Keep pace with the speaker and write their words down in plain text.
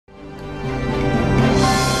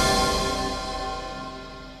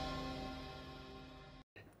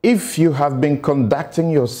If you have been conducting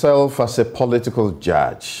yourself as a political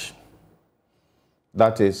judge,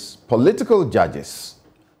 that is, political judges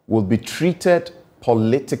will be treated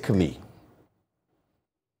politically.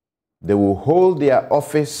 They will hold their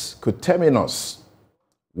office coterminous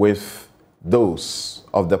with those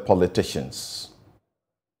of the politicians.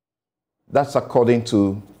 That's according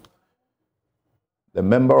to the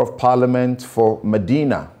Member of Parliament for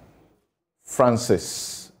Medina,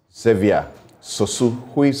 Francis Xavier Sosu,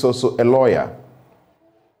 who is also a lawyer.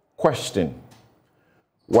 Question: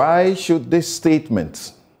 why should this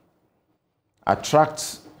statement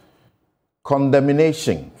attract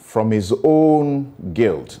condemnation from his own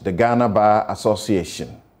guild, the Ghana Bar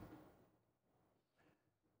Association?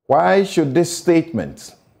 Why should this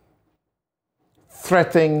statement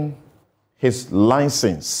threaten his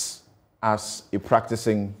license as a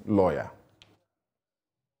practicing lawyer?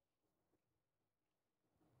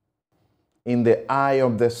 In the eye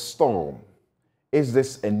of the storm, is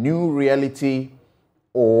this a new reality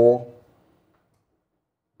or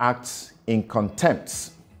acts in contempt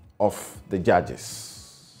of the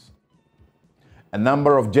judges? A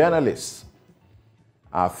number of journalists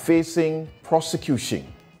are facing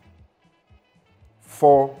prosecution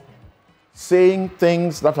for saying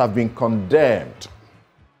things that have been condemned.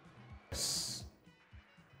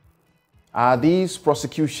 Are these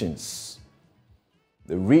prosecutions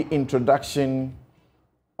the reintroduction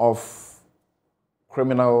of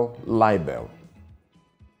criminal libel?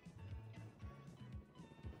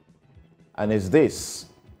 And is this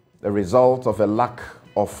the result of a lack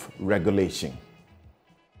of regulation?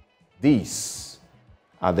 These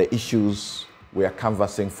are the issues we are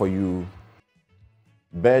canvassing for you.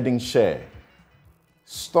 Burden share.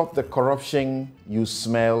 Stop the corruption you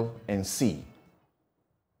smell and see.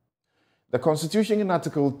 The Constitution in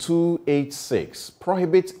Article 286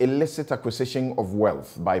 prohibits illicit acquisition of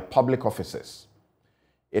wealth by public officers.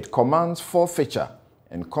 It commands forfeiture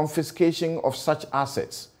and confiscation of such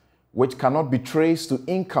assets which cannot be traced to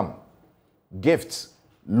income, gifts,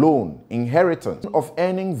 loan, inheritance of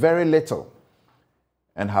earning very little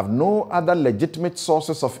and have no other legitimate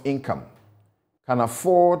sources of income, can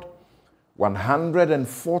afford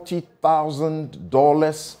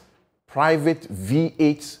 $140,000 private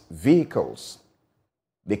V8 vehicles.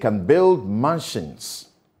 They can build mansions.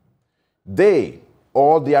 They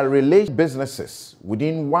or their related businesses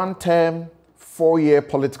within one term, 4-year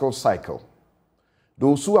political cycle.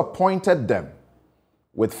 Those who appointed them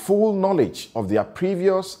with full knowledge of their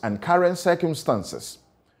previous and current circumstances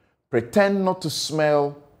pretend not to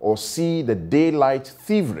smell or see the daylight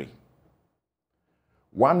thievery.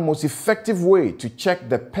 One most effective way to check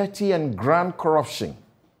the petty and grand corruption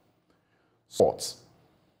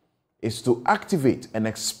is to activate and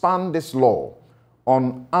expand this law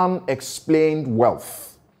on unexplained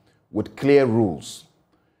wealth with clear rules.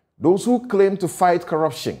 Those who claim to fight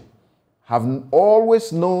corruption have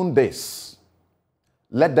always known this.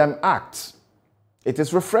 Let them act. It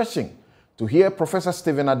is refreshing to hear Professor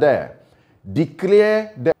Stephen Adair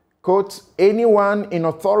declare that, quote, anyone in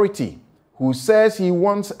authority who says he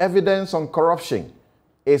wants evidence on corruption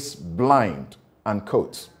is blind,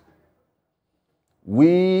 unquote.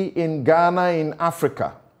 We in Ghana, in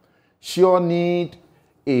Africa, sure need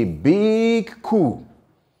a big coup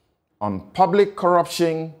on public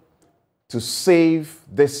corruption to save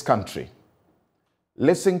this country.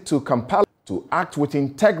 Listen to compel to act with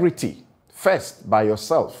integrity, first by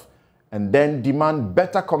yourself, and then demand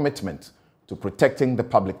better commitment to protecting the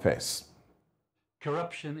public purse.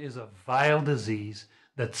 Corruption is a vile disease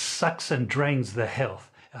that sucks and drains the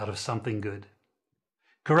health out of something good.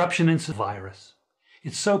 Corruption is a virus.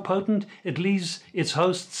 It's so potent it leaves its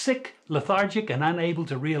host sick, lethargic, and unable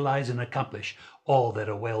to realize and accomplish all that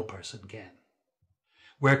a well person can.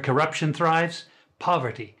 Where corruption thrives,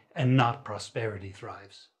 poverty and not prosperity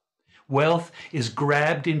thrives. Wealth is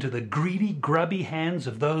grabbed into the greedy, grubby hands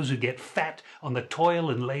of those who get fat on the toil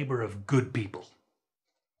and labor of good people.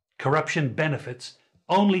 Corruption benefits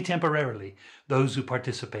only temporarily those who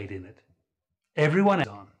participate in it. Everyone else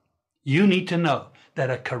on. You need to know that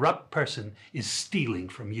a corrupt person is stealing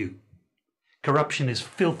from you. Corruption is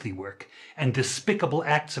filthy work and despicable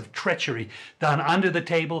acts of treachery done under the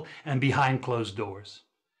table and behind closed doors.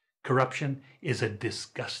 Corruption is a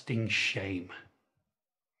disgusting shame.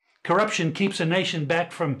 Corruption keeps a nation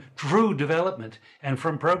back from true development and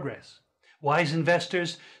from progress. Wise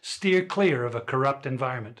investors steer clear of a corrupt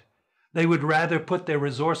environment. They would rather put their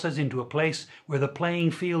resources into a place where the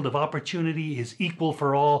playing field of opportunity is equal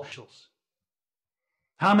for all.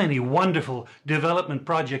 How many wonderful development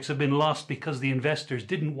projects have been lost because the investors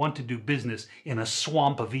didn't want to do business in a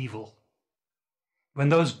swamp of evil? When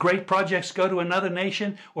those great projects go to another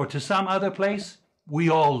nation or to some other place, we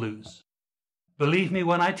all lose. Believe me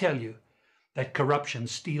when I tell you that corruption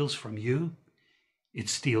steals from you, it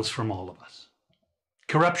steals from all of us.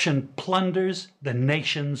 Corruption plunders the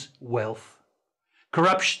nation's wealth.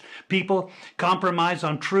 Corrupt people compromise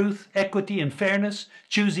on truth, equity, and fairness,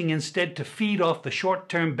 choosing instead to feed off the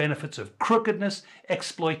short-term benefits of crookedness,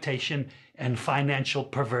 exploitation, and financial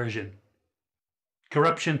perversion.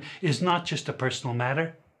 Corruption is not just a personal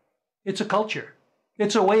matter. It's a culture.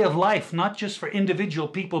 It's a way of life, not just for individual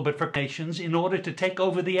people, but for nations in order to take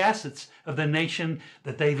over the assets of the nation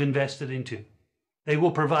that they've invested into. They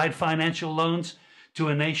will provide financial loans to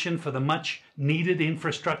a nation for the much needed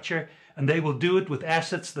infrastructure, and they will do it with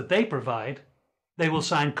assets that they provide. They will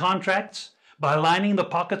sign contracts by lining the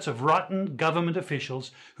pockets of rotten government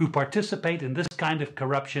officials who participate in this kind of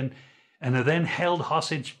corruption and are then held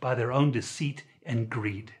hostage by their own deceit and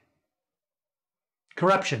greed.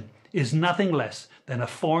 Corruption is nothing less than a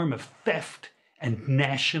form of theft and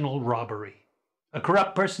national robbery. A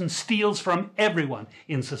corrupt person steals from everyone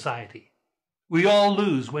in society. We all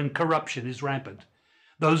lose when corruption is rampant.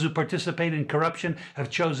 Those who participate in corruption have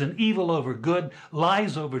chosen evil over good,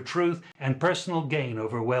 lies over truth, and personal gain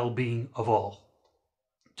over well-being of all.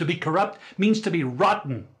 To be corrupt means to be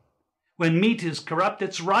rotten. When meat is corrupt,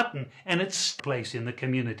 it's rotten, and it's place in the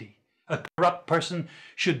community. A corrupt person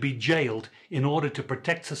should be jailed in order to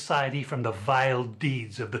protect society from the vile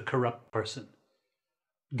deeds of the corrupt person.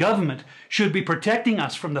 Government should be protecting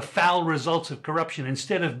us from the foul results of corruption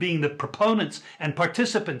instead of being the proponents and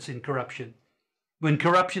participants in corruption. When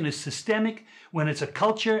corruption is systemic, when it's a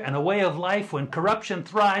culture and a way of life, when corruption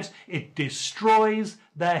thrives, it destroys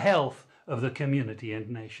the health of the community and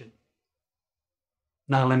nation.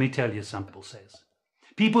 Now let me tell you something says.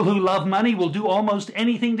 People who love money will do almost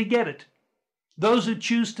anything to get it. Those who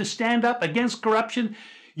choose to stand up against corruption,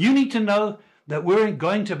 you need to know that we're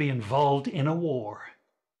going to be involved in a war.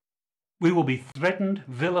 We will be threatened,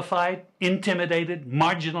 vilified, intimidated,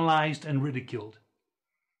 marginalized, and ridiculed.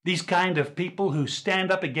 These kind of people who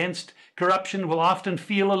stand up against corruption will often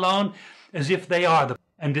feel alone, as if they are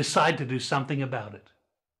and decide to do something about it.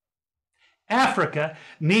 Africa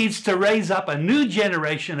needs to raise up a new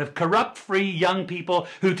generation of corrupt-free young people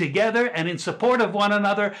who together and in support of one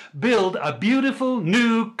another build a beautiful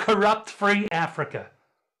new corrupt-free Africa.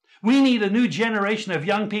 We need a new generation of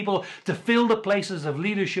young people to fill the places of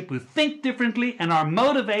leadership who think differently and are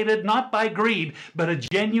motivated not by greed, but a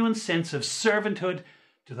genuine sense of servanthood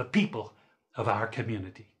to the people of our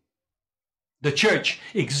community. The church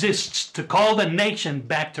exists to call the nation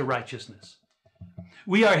back to righteousness.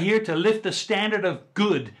 We are here to lift the standard of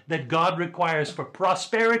good that God requires for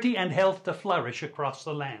prosperity and health to flourish across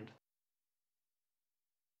the land.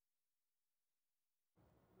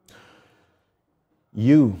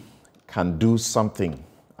 You can do something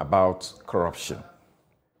about corruption.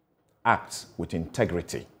 Act with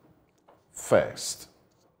integrity first.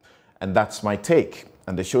 And that's my take.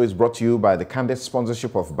 And the show is brought to you by the candid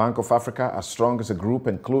sponsorship of Bank of Africa, as strong as a group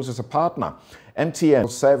and close as a partner. MTN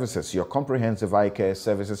Services, your comprehensive eye care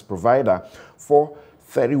services provider for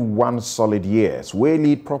 31 solid years.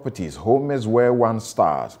 Waylead Properties, home is where one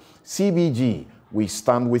starts. CBG, we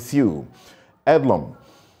stand with you. Edlum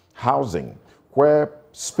Housing, where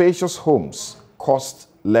spacious homes cost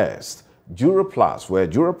less. Duraplast, where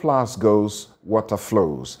Duraplast goes, water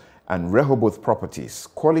flows. And Rehoboth Properties,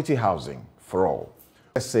 quality housing for all.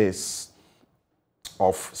 Cases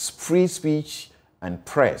of free speech and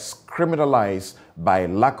press criminalized by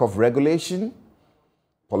lack of regulation,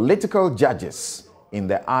 political judges in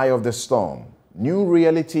the eye of the storm, new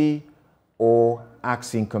reality, or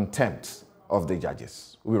acts in contempt of the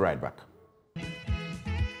judges. We'll be right back.